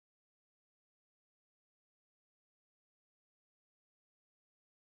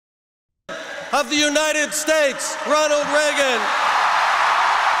of the United States, Ronald Reagan.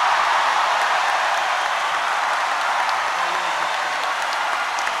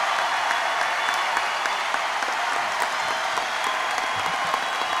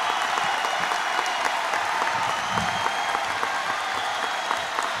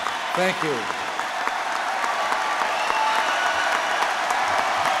 Thank you.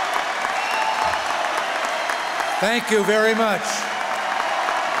 Thank you very much.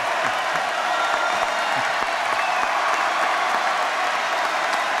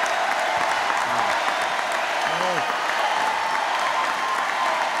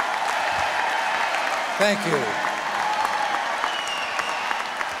 Thank you.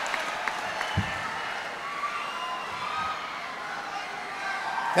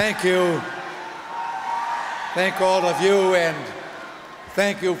 Thank you. Thank all of you, and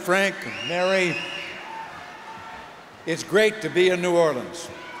thank you, Frank and Mary. It's great to be in New Orleans.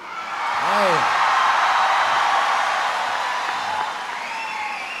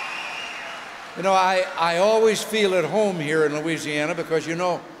 I always feel at home here in Louisiana because, you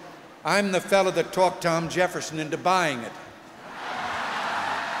know, I'm the fellow that talked Tom Jefferson into buying it.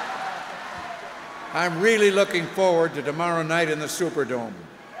 I'm really looking forward to tomorrow night in the Superdome.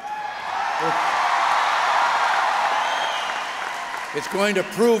 It's going to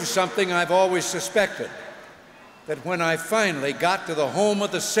prove something I've always suspected, that when I finally got to the home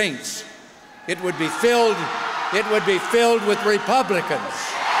of the saints, it would be filled with Republicans.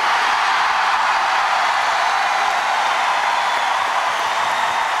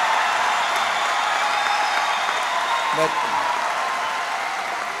 But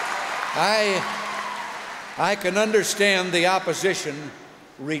I can understand the opposition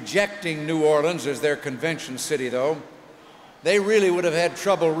rejecting New Orleans as their convention city, though. They really would have had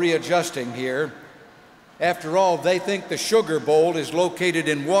trouble readjusting here. After all, they think the Sugar Bowl is located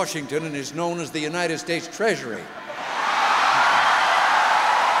in Washington and is known as the United States Treasury.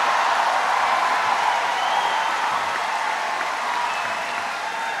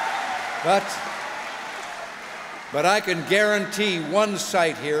 But I can guarantee one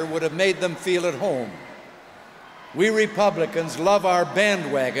sight here would have made them feel at home. We Republicans love our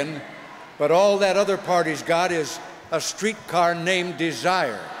bandwagon, but all that other party's got is a streetcar named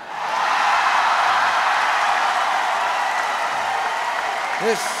Desire.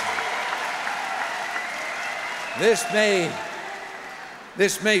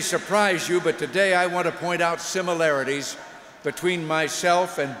 This may surprise you, but today I want to point out similarities between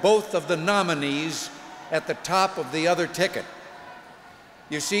myself and both of the nominees at the top of the other ticket.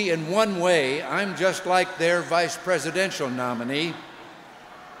 You see, in one way, I'm just like their vice presidential nominee.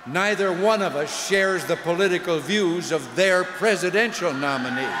 Neither one of us shares the political views of their presidential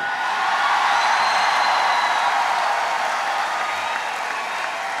nominee.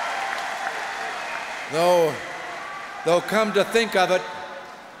 Though come to think of it,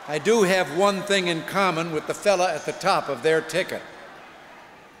 I do have one thing in common with the fella at the top of their ticket.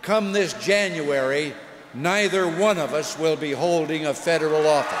 Come this January, neither one of us will be holding a federal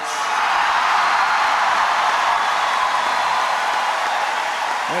office.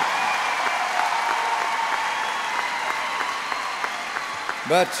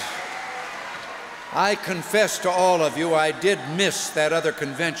 But I confess to all of you, I did miss that other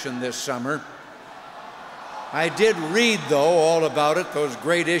convention this summer. I did read, though, all about it, those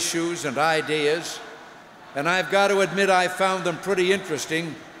great issues and ideas, and I've got to admit I found them pretty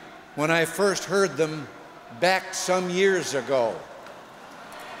interesting when I first heard them back some years ago.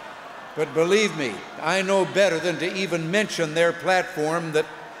 But believe me, I know better than to even mention their platform, that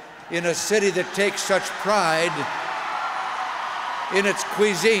in a city that takes such pride in its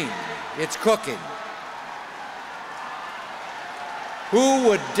cuisine, its cooking, who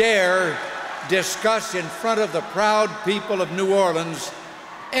would dare discuss in front of the proud people of New Orleans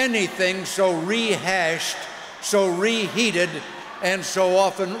anything so rehashed, so reheated, and so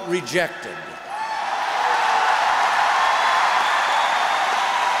often rejected?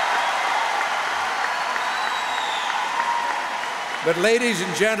 But ladies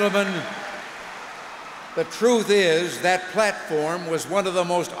and gentlemen, the truth is that platform was one of the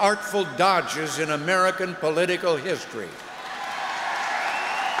most artful dodges in American political history.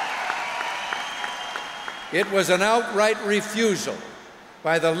 It was an outright refusal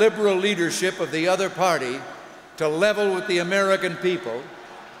by the liberal leadership of the other party to level with the American people,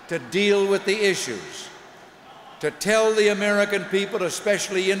 to deal with the issues, to tell the American people,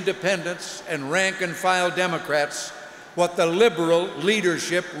 especially independents and rank-and-file Democrats, what the liberal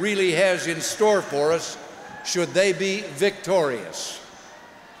leadership really has in store for us should they be victorious.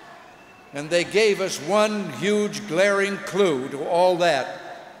 And they gave us one huge glaring clue to all that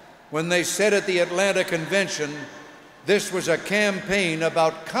when they said at the Atlanta convention this was a campaign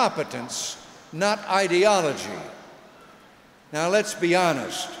about competence, not ideology. Now, let's be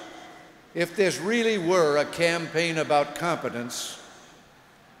honest. If this really were a campaign about competence,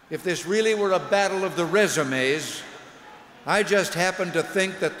 if this really were a battle of the resumes, I just happen to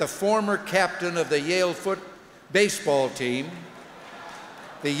think that the former captain of the Yale baseball team,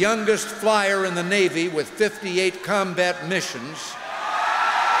 the youngest flyer in the Navy with 58 combat missions,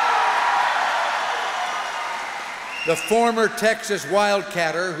 the former Texas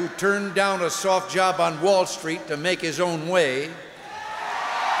Wildcatter who turned down a soft job on Wall Street to make his own way,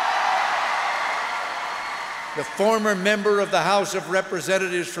 the former member of the House of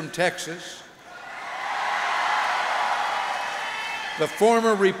Representatives from Texas, the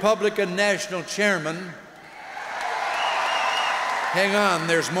former Republican national chairman, hang on,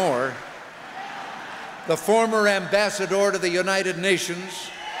 there's more, the former ambassador to the United Nations,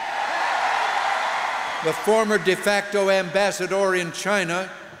 the former de facto ambassador in China,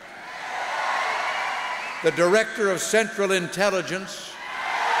 the director of Central Intelligence,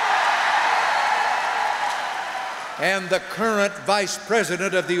 and the current Vice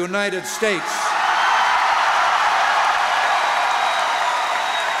President of the United States.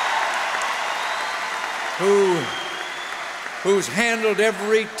 Who's handled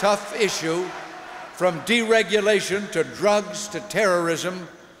every tough issue, from deregulation to drugs to terrorism.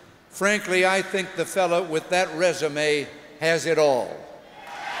 Frankly, I think the fellow with that resume has it all.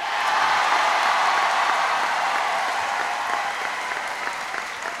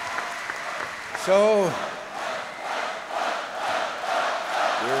 So,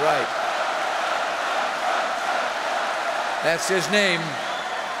 you're right. That's his name.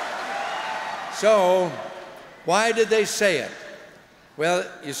 So, why did they say it? Well,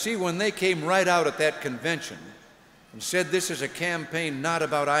 you see, when they came right out at that convention and said this is a campaign not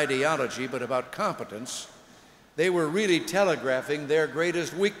about ideology but about competence, they were really telegraphing their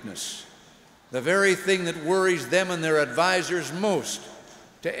greatest weakness, the very thing that worries them and their advisors most,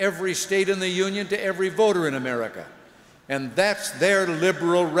 to every state in the Union, to every voter in America. And that's their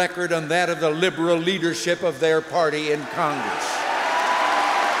liberal record and that of the liberal leadership of their party in Congress.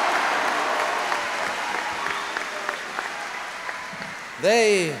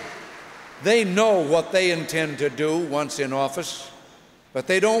 They know what they intend to do once in office, but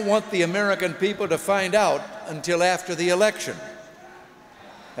they don't want the American people to find out until after the election.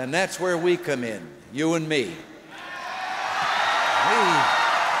 And that's where we come in, you and me.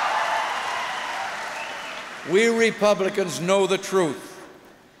 We Republicans know the truth.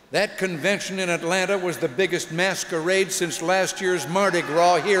 That convention in Atlanta was the biggest masquerade since last year's Mardi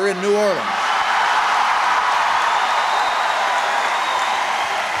Gras here in New Orleans.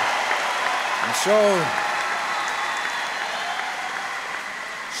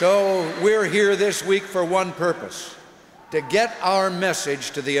 So we're here this week for one purpose: to get our message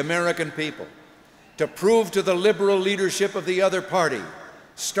to the American people, to prove to the liberal leadership of the other party,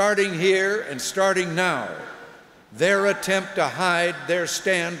 starting here and starting now, their attempt to hide their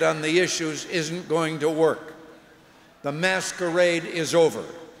stand on the issues isn't going to work. The masquerade is over.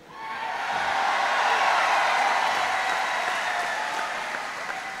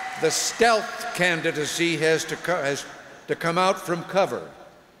 The stealth candidacy has to come out from cover.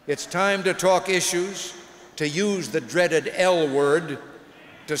 It's time to talk issues, to use the dreaded L word,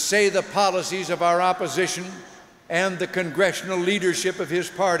 to say the policies of our opposition and the congressional leadership of his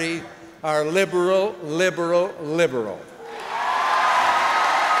party are liberal, liberal, liberal.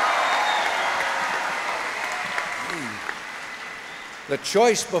 The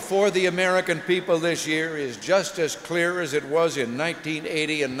choice before the American people this year is just as clear as it was in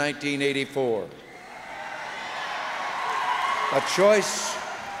 1980 and 1984.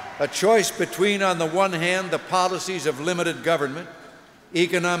 A choice between, on the one hand, the policies of limited government,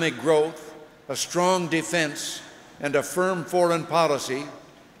 economic growth, a strong defense, and a firm foreign policy,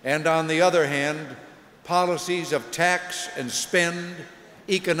 and on the other hand, policies of tax and spend,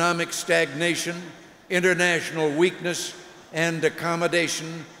 economic stagnation, international weakness, and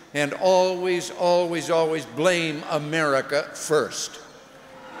accommodation, and always, always, always blame America first.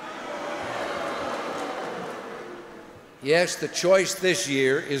 Yes, the choice this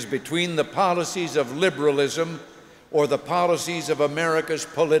year is between the policies of liberalism or the policies of America's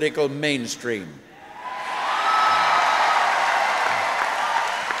political mainstream.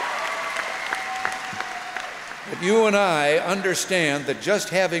 But you and I understand that just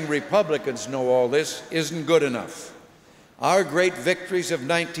having Republicans know all this isn't good enough. Our great victories of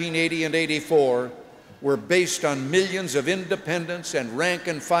 1980 and 84 were based on millions of independents and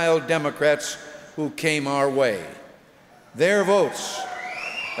rank-and-file Democrats who came our way. Their votes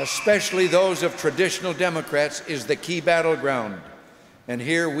especially those of traditional Democrats, is the key battleground. And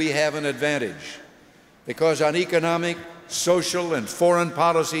here we have an advantage, because on economic, social, and foreign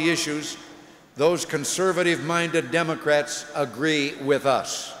policy issues, those conservative-minded Democrats agree with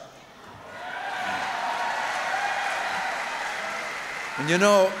us. And you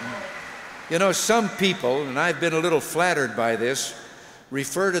know, some people, and I've been a little flattered by this,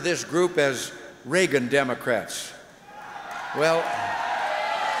 refer to this group as Reagan Democrats. Well,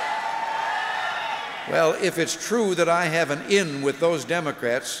 if it's true that I have an in with those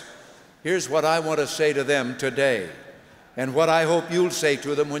Democrats, here's what I want to say to them today, and what I hope you'll say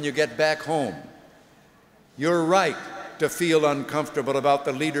to them when you get back home. You're right to feel uncomfortable about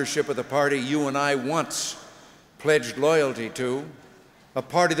the leadership of the party you and I once pledged loyalty to, a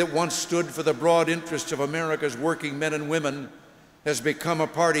party that once stood for the broad interests of America's working men and women has become a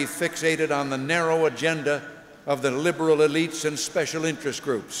party fixated on the narrow agenda of the liberal elites and special interest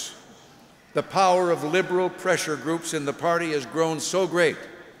groups. The power of liberal pressure groups in the party has grown so great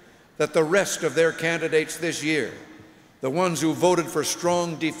that the rest of their candidates this year, the ones who voted for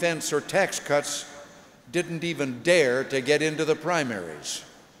strong defense or tax cuts, didn't even dare to get into the primaries.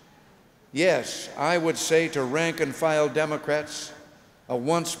 Yes, I would say to rank-and-file Democrats, a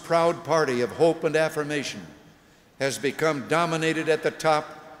once proud party of hope and affirmation has become dominated at the top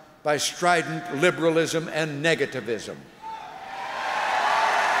by strident liberalism and negativism.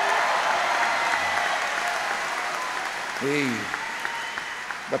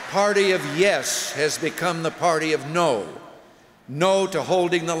 The party of yes has become the party of no. No to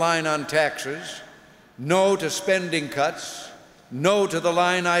holding the line on taxes, no to spending cuts, no to the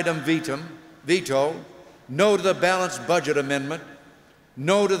line item veto, no to the balanced budget amendment,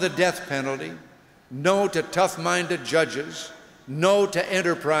 no to the death penalty, no to tough-minded judges, no to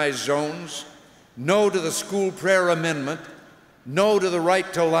enterprise zones, no to the school prayer amendment, no to the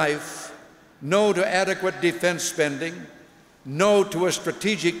right to life, no to adequate defense spending, no to a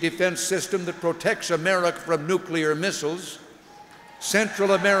strategic defense system that protects America from nuclear missiles,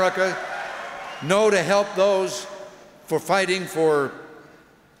 Central America, no to help those for fighting for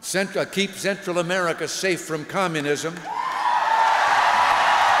keep Central America safe from communism,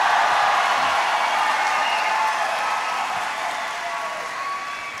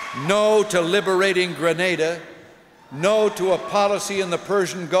 no to liberating Grenada, no to a policy in the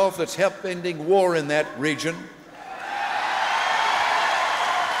Persian Gulf that's helped ending war in that region,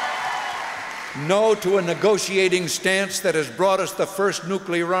 no to a negotiating stance that has brought us the first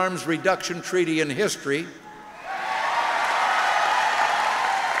nuclear arms reduction treaty in history,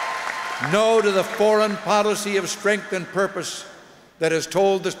 no to the foreign policy of strength and purpose that has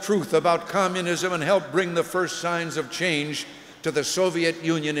told the truth about communism and helped bring the first signs of change to the Soviet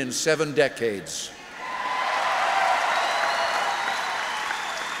Union in 7 decades.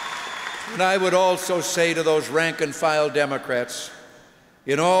 And I would also say to those rank-and-file Democrats,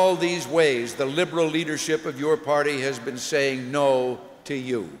 in all these ways, the liberal leadership of your party has been saying no to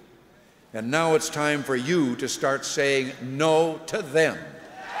you. And now it's time for you to start saying no to them.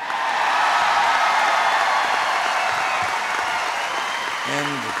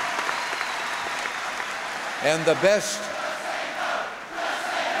 And the best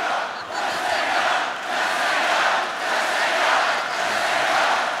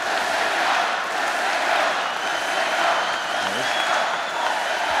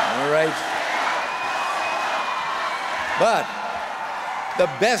But the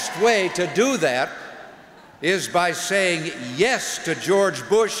best way to do that is by saying yes to George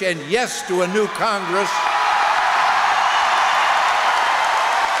Bush and yes to a new Congress.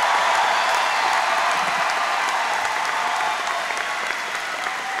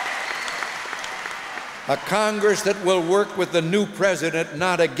 A Congress that will work with the new president,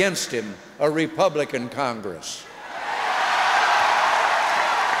 not against him, a Republican Congress.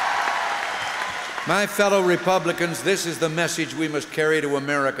 My fellow Republicans, this is the message we must carry to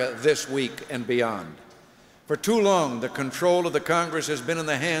America this week and beyond. For too long, the control of the Congress has been in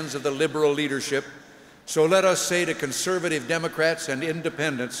the hands of the liberal leadership, so let us say to conservative Democrats and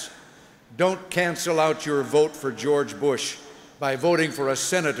independents, don't cancel out your vote for George Bush by voting for a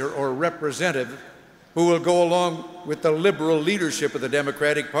senator or representative who will go along with the liberal leadership of the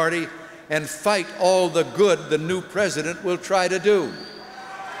Democratic Party and fight all the good the new president will try to do.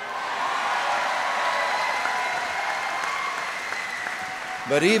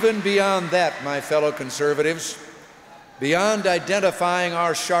 But even beyond that, my fellow conservatives, beyond identifying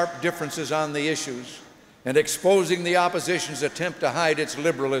our sharp differences on the issues and exposing the opposition's attempt to hide its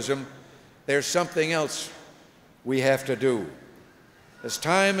liberalism, there's something else we have to do. As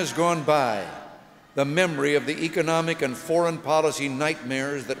time has gone by The memory of the economic and foreign policy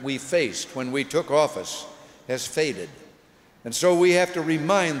nightmares that we faced when we took office has faded. And so we have to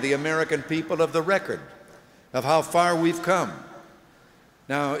remind the American people of the record, of how far we've come.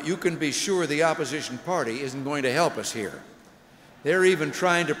 Now, you can be sure the opposition party isn't going to help us here. They're even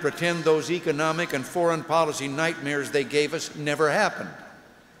trying to pretend those economic and foreign policy nightmares they gave us never happened.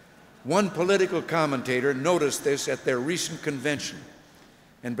 One political commentator noticed this at their recent convention.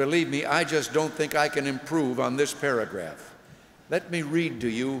 And believe me, I just don't think I can improve on this paragraph. Let me read to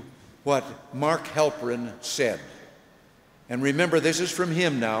you what Mark Halperin said. And remember, this is from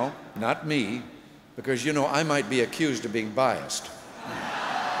him now, not me, because, you know, I might be accused of being biased.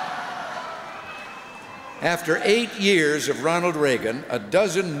 After 8 years of Ronald Reagan, a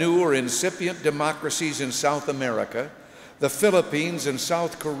dozen new or incipient democracies in South America, the Philippines and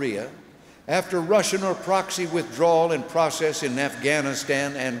South Korea, after Russian or proxy withdrawal in process in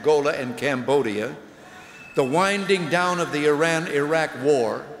Afghanistan, Angola, and Cambodia, the winding down of the Iran-Iraq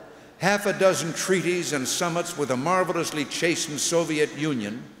war, half a dozen treaties and summits with a marvelously chastened Soviet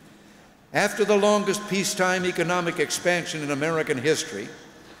Union, after the longest peacetime economic expansion in American history,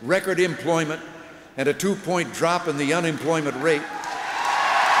 record employment, and a 2-point drop in the unemployment rate,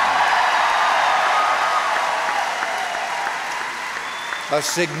 a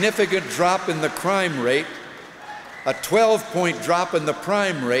significant drop in the crime rate, a 12-point drop in the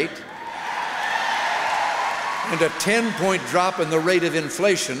prime rate, and a 10-point drop in the rate of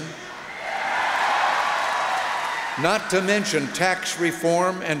inflation, not to mention tax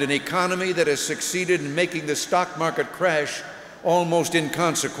reform and an economy that has succeeded in making the stock market crash almost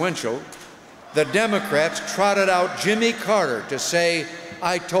inconsequential, the Democrats trotted out Jimmy Carter to say,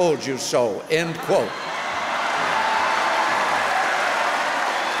 "I told you so," end quote.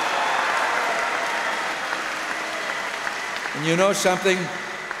 And you know something?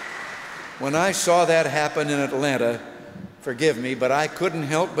 When I saw that happen in Atlanta, forgive me, but I couldn't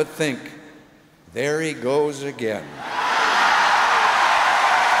help but think, there he goes again.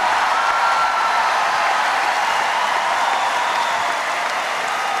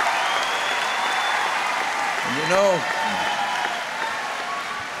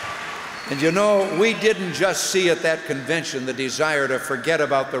 And you know, we didn't just see at that convention the desire to forget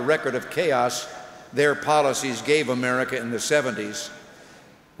about the record of chaos their policies gave America in the 70s.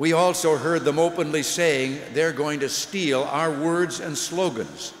 We also heard them openly saying they're going to steal our words and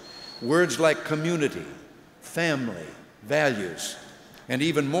slogans, words like community, family, values, and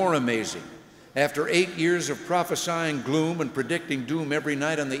even more amazing, after 8 years of prophesying gloom and predicting doom every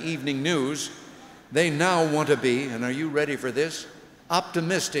night on the evening news, they now want to be, and are you ready for this,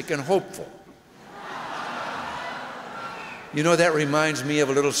 optimistic and hopeful. You know, that reminds me of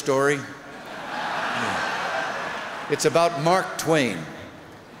a little story. It's about Mark Twain.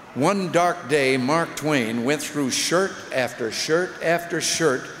 One dark day, Mark Twain went through shirt after shirt after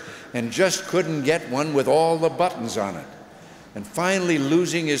shirt and just couldn't get one with all the buttons on it. And finally,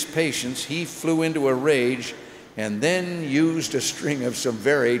 losing his patience, he flew into a rage and then used a string of some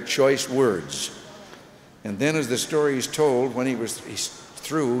very choice words. And then, as the story is told, when he's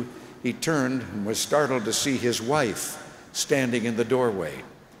through, he turned and was startled to see his wife standing in the doorway.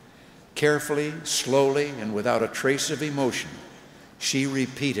 Carefully, slowly, and without a trace of emotion, she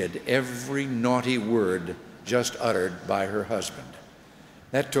repeated every naughty word just uttered by her husband.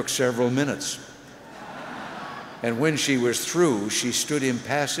 That took several minutes. And when she was through, she stood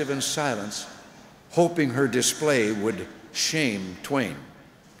impassive in silence, hoping her display would shame Twain.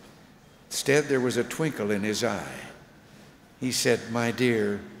 Instead, there was a twinkle in his eye. He said, "My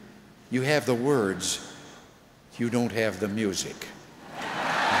dear, you have the words, you don't have the music."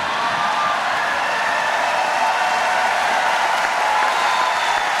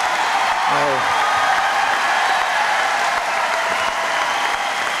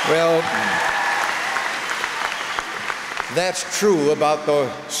 Well, that's true about the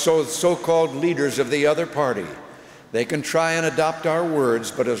so-called leaders of the other party. They can try and adopt our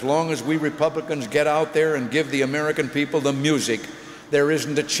words, but as long as we Republicans get out there and give the American people the music, there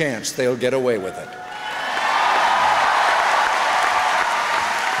isn't a chance they'll get away with it.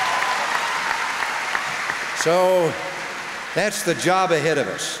 So that's the job ahead of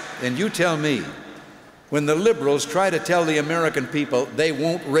us. And you tell me, when the liberals try to tell the American people they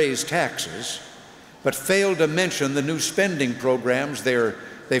won't raise taxes, but fail to mention the new spending programs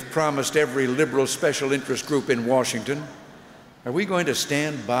they've promised every liberal special interest group in Washington, are we going to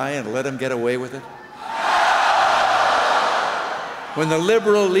stand by and let them get away with it? When the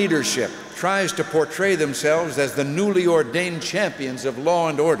liberal leadership tries to portray themselves as the newly ordained champions of law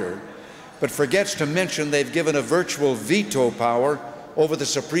and order, but forgets to mention they've given a virtual veto power over the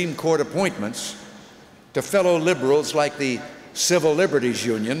Supreme Court appointments, to fellow liberals like the Civil Liberties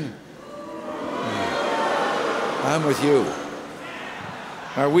Union, I'm with you.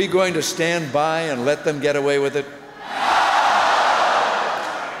 Are we going to stand by and let them get away with it?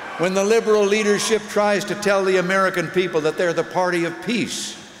 When the liberal leadership tries to tell the American people that they're the party of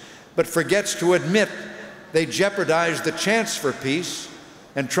peace, but forgets to admit they jeopardized the chance for peace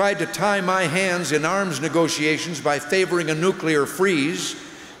and tried to tie my hands in arms negotiations by favoring a nuclear freeze,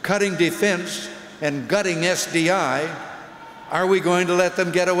 cutting defense, and gutting SDI, are we going to let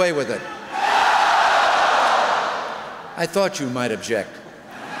them get away with it? I thought you might object.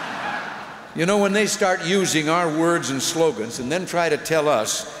 You know, when they start using our words and slogans and then try to tell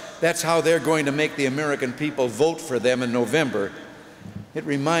us that's how they're going to make the American people vote for them in November, it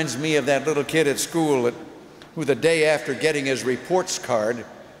reminds me of that little kid at school who the day after getting his reports card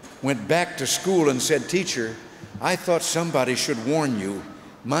went back to school and said, "Teacher, I thought somebody should warn you.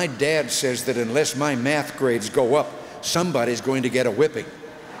 My dad says that unless my math grades go up, somebody's going to get a whipping."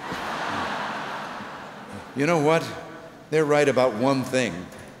 You know what? They're right about one thing.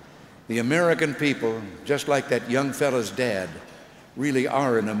 The American people, just like that young fella's dad, really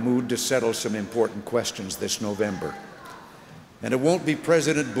are in a mood to settle some important questions this November. And it won't be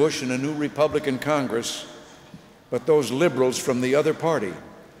President Bush and a new Republican Congress, but those liberals from the other party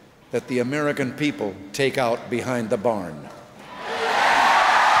that the American people take out behind the barn.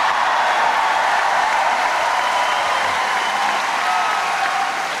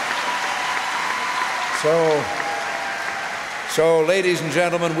 So, ladies and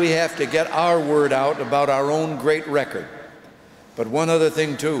gentlemen, we have to get our word out about our own great record. But one other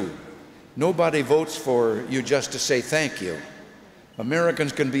thing, too. Nobody votes for you just to say thank you.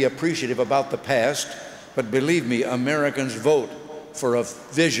 Americans can be appreciative about the past, but believe me, Americans vote for a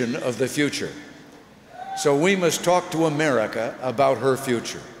vision of the future. So we must talk to America about her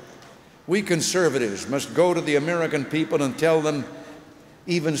future. We conservatives must go to the American people and tell them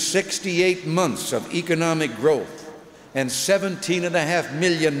even 68 months of economic growth and 17.5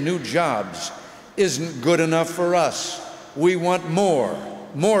 million new jobs isn't good enough for us. We want more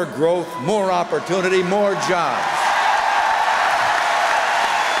growth, more opportunity, more jobs.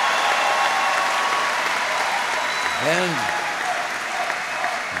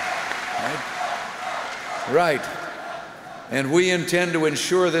 And we intend to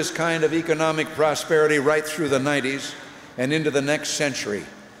ensure this kind of economic prosperity right through the 90s and into the next century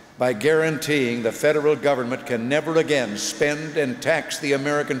by guaranteeing the federal government can never again spend and tax the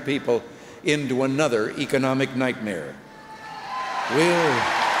American people into another economic nightmare.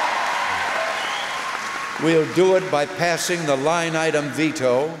 We'll do it by passing the line item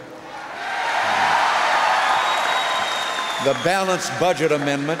veto, the balanced budget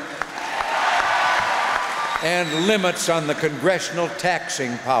amendment, and limits on the congressional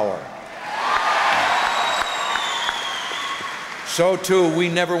taxing power. So, too, we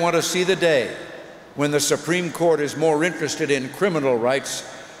never want to see the day when the Supreme Court is more interested in criminal rights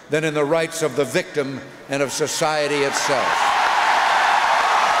than in the rights of the victim and of society itself.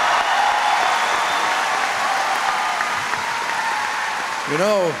 You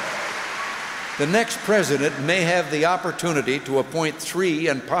know, the next president may have the opportunity to appoint 3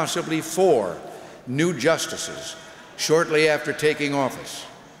 and possibly 4 new justices shortly after taking office.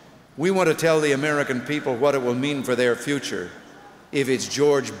 We want to tell the American people what it will mean for their future if it's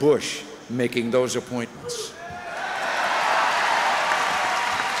George Bush making those appointments.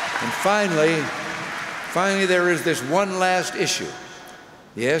 And finally, there is this one last issue.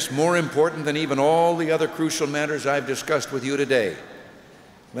 Yes, more important than even all the other crucial matters I've discussed with you today.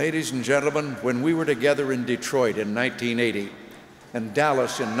 Ladies and gentlemen, when we were together in Detroit in 1980 and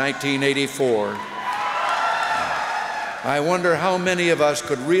Dallas in 1984, I wonder how many of us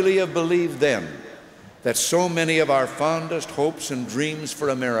could really have believed then that so many of our fondest hopes and dreams for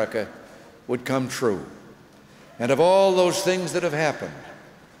America would come true. And of all those things that have happened,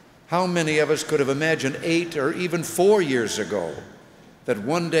 how many of us could have imagined 8 or even 4 years ago that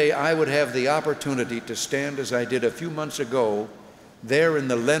one day I would have the opportunity to stand as I did a few months ago there in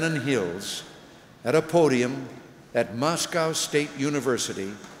the Lenin Hills at a podium at Moscow State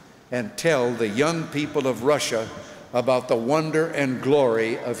University and tell the young people of Russia about the wonder and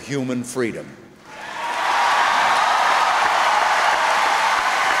glory of human freedom.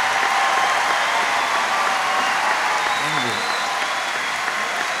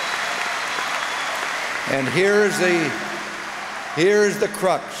 And here's the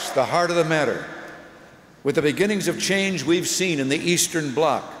crux, the heart of the matter. With the beginnings of change we've seen in the Eastern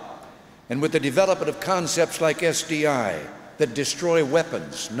Bloc, and with the development of concepts like SDI that destroy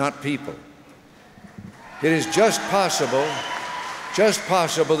weapons, not people, it is just possible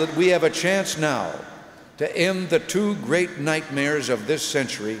that we have a chance now to end the two great nightmares of this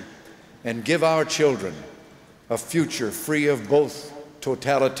century and give our children a future free of both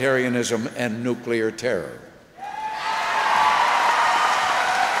totalitarianism and nuclear terror.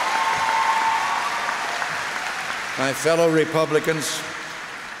 My fellow Republicans,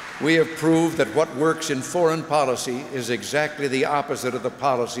 we have proved that what works in foreign policy is exactly the opposite of the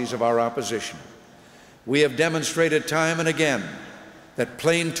policies of our opposition. We have demonstrated time and again that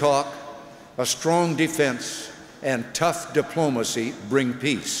plain talk, a strong defense, and tough diplomacy bring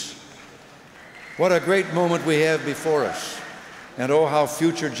peace. What a great moment we have before us, and oh, how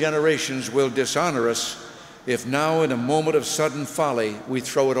future generations will dishonor us if now, in a moment of sudden folly, we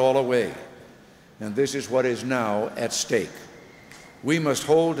throw it all away. And this is what is now at stake. We must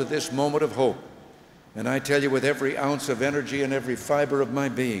hold to this moment of hope. And I tell you with every ounce of energy and every fiber of my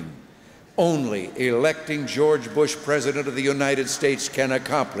being, only electing George Bush President of the United States can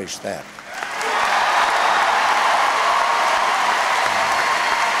accomplish that.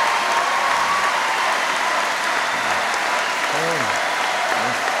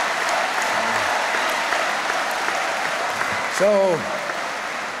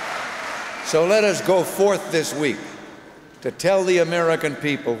 So let us go forth this week to tell the American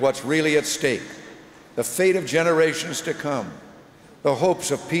people what's really at stake, the fate of generations to come, the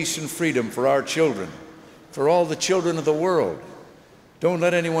hopes of peace and freedom for our children, for all the children of the world. Don't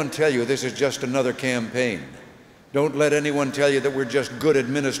let anyone tell you this is just another campaign. Don't let anyone tell you that we're just good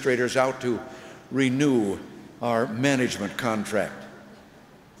administrators out to renew our management contract.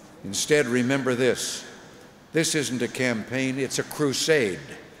 Instead, remember this. This isn't a campaign, it's a crusade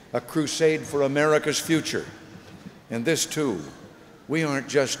for America's future. And this too, we aren't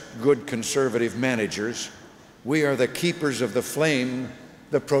just good conservative managers. We are the keepers of the flame,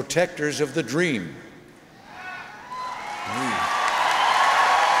 the protectors of the dream.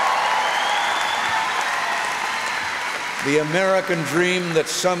 The American dream that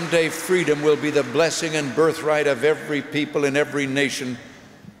someday freedom will be the blessing and birthright of every people in every nation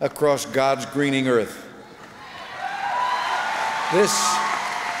across God's greening earth.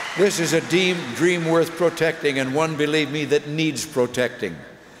 This is a dream worth protecting, and one, believe me, that needs protecting.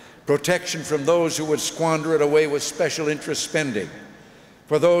 Protection from those who would squander it away with special interest spending,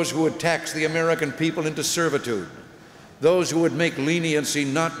 for those who would tax the American people into servitude, those who would make leniency,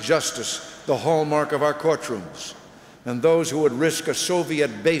 not justice, the hallmark of our courtrooms, and those who would risk a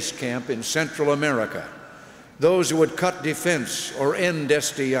Soviet base camp in Central America, those who would cut defense or end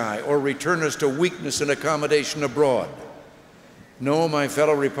SDI or return us to weakness and accommodation abroad. No, my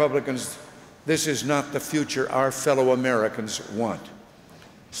fellow Republicans, this is not the future our fellow Americans want.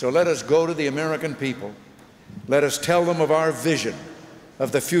 So let us go to the American people. Let us tell them of our vision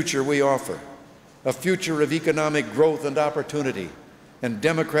of the future we offer, a future of economic growth and opportunity, and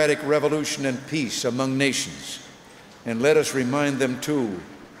democratic revolution and peace among nations. And let us remind them, too,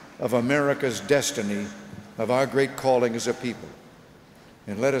 of America's destiny, of our great calling as a people.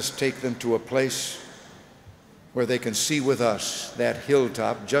 And let us take them to a place where they can see with us that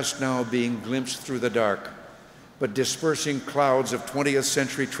hilltop just now being glimpsed through the dark, but dispersing clouds of 20th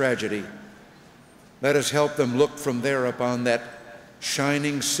century tragedy. Let us help them look from there upon that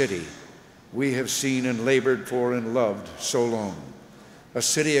shining city we have seen and labored for and loved so long. A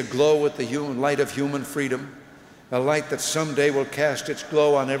city aglow with the light of human freedom, a light that someday will cast its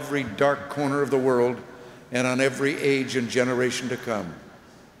glow on every dark corner of the world and on every age and generation to come.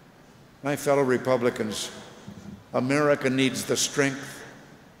 My fellow Republicans, America needs the strength,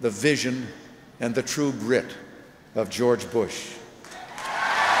 the vision, and the true grit of George Bush.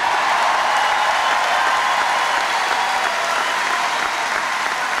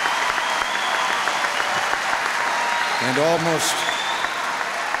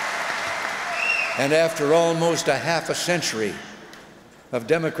 And after almost a half a century of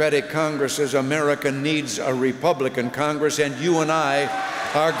Democratic Congresses, America needs a Republican Congress, and you and I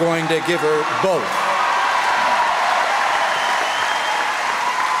are going to give her both.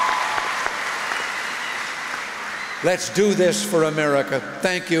 Let's do this for America.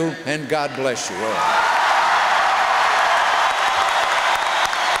 Thank you, and God bless you all.